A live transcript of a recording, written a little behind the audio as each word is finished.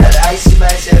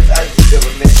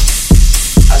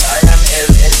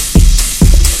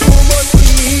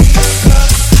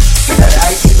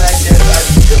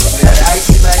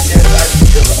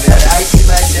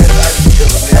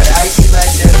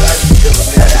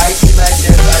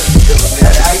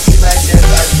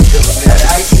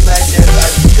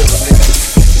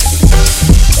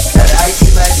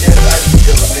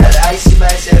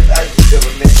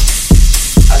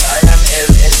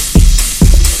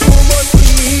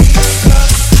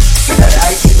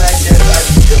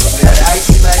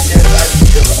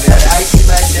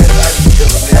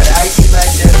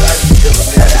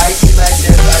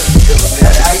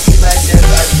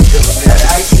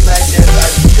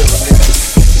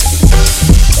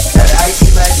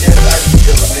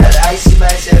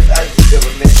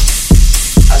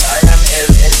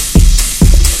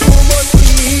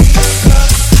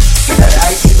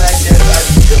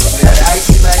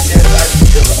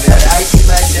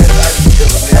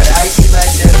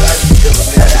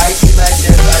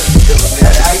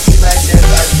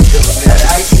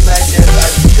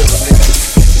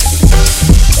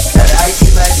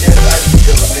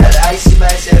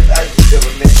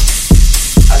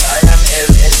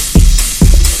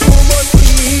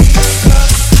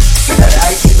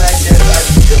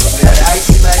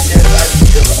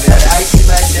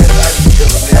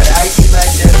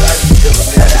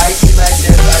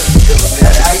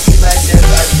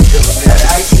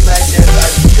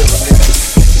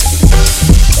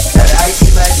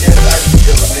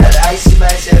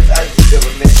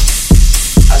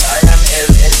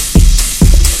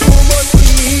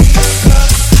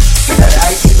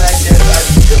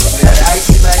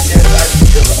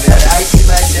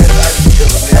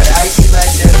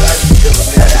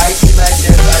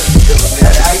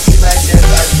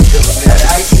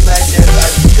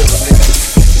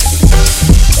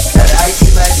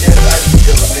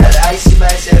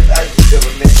myself as the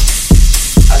government,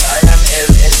 and I am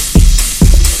LSP.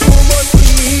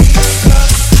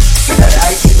 That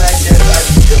I see myself as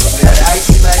the government. That I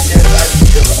see myself as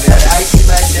the government. That I see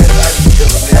myself as the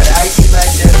government. That I see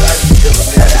myself as the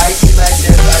government. That I see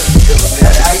myself as the government.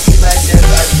 That I see myself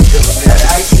as the government. That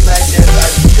I see myself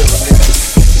as the government.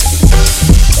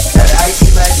 That I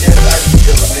see myself as the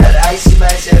government. That I see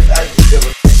myself as the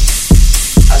government,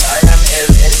 and I am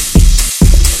LSP.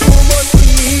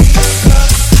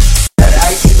 That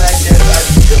I see myself as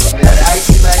the government. That I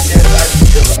see myself as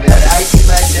the government. That I see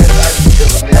myself as the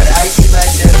government. That I see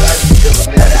myself as the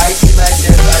government. That I see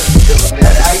myself as the government.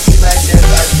 That I see myself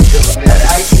as the government. That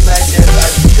I see myself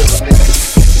as the government.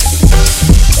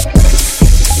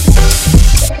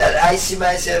 That I see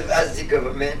myself as the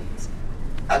government,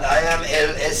 and I am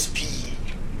LSP,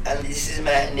 and this is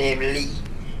my name Lee.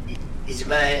 It's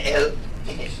my L.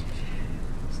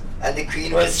 And the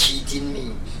Queen was cheating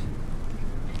me,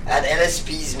 and LSP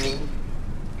is me,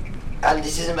 and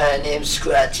this is my name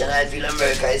Scratch, and I feel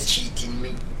America is cheating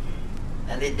me,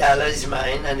 and the dollar is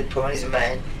mine, and the pound is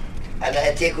mine, and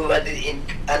I take over the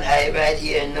ink, and I write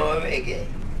here no reggae.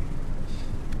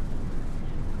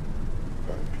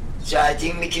 So I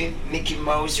think Mickey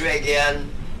Mouse reggae and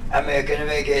American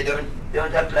reggae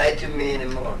don't apply to me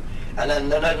anymore, and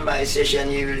none of my session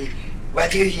really.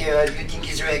 What you hear, you think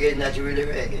is reggae, not really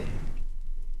reggae.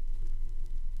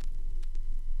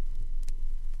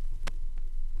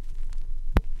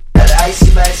 That I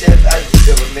see myself as the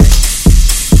government,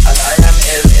 and I am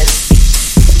LSP.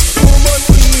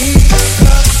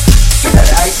 That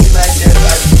I see myself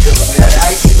as the government. That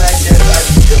I see myself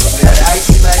as the government. That I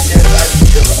see myself as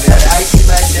the government. That I see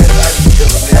myself as the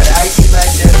government. That I see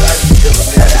myself as the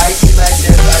government. That I see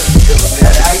myself as the government.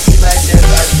 That I see myself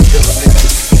as the government.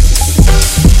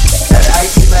 That I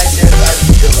see myself as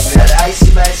the government. That I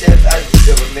see myself as the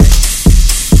government,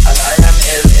 and I am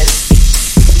LSP.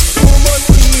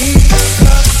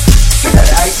 That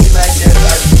I see myself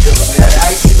as the government. That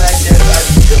I see myself as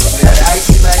the government. That I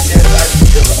see myself as the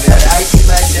government. That I see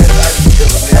myself as the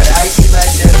government. That I see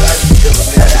myself as the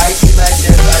government.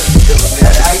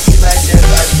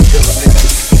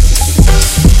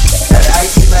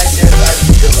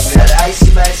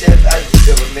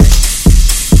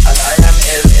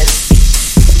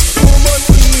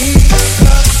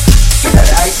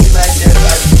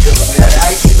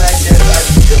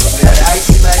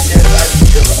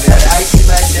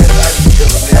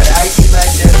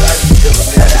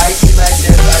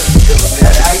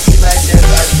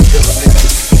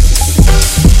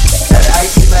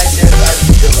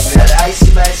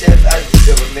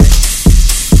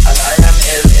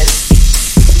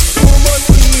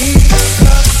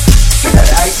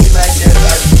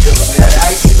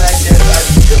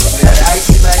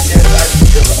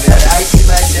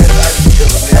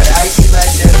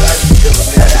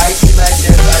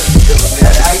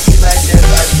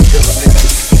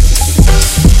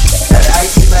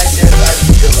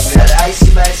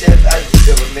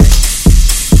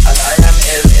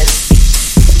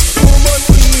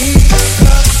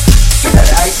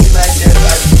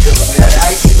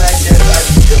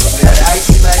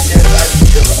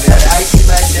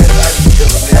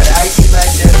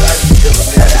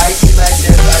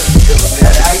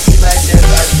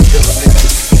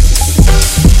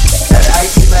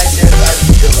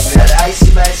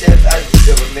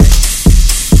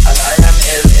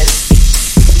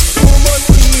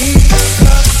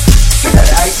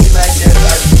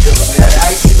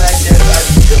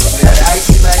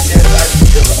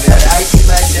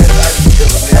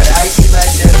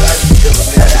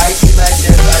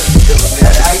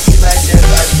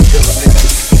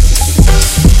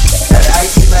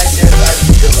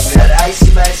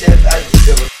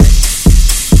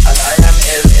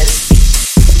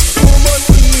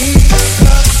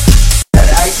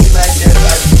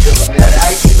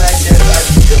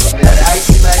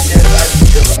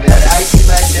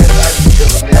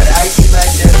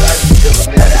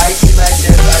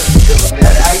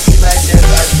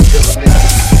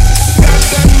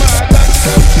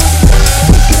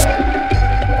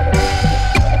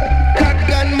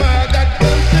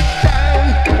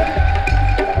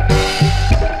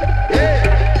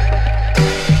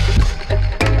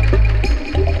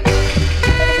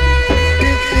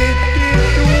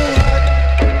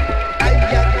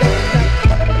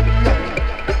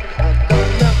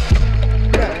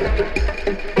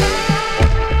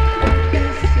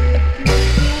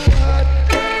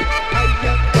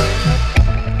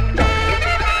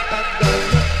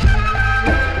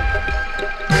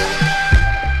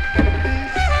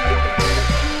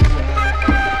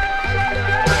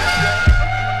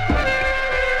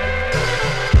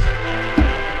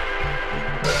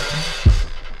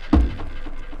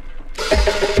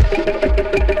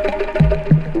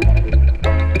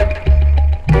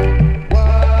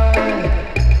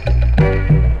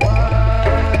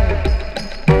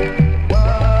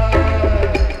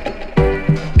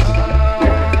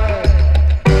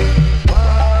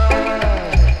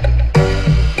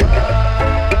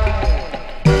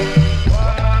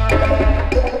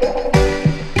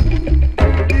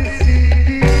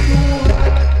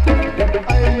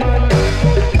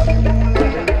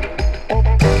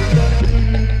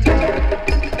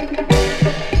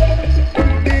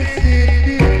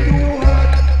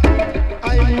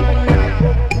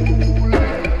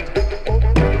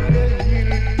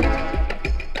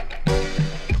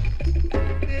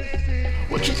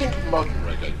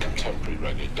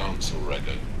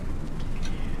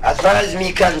 far as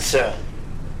me concerned,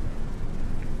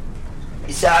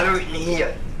 it's all written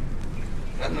here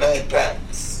on my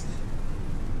pants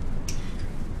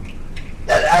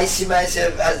that I see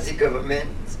myself as the government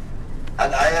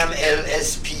and I am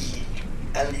LSP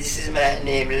and this is my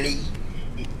name Lee.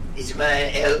 It's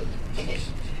my L.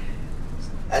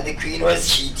 And the Queen was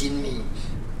cheating me.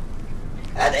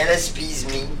 And LSP is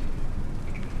me.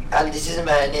 And this is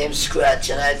my name Scratch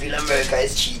and I feel America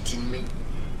is cheating me.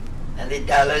 And the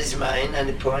dollar is mine and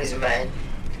the pound is mine.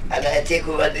 And I take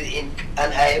over the ink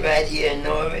and I write here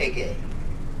no reggae.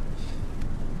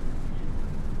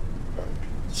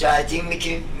 So I think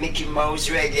Mickey Mouse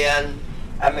reggae and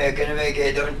American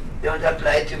reggae don't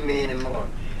apply to me anymore.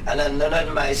 And none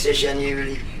of my session you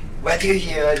really, what you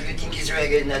hear, you think is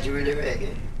reggae, not really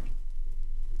reggae.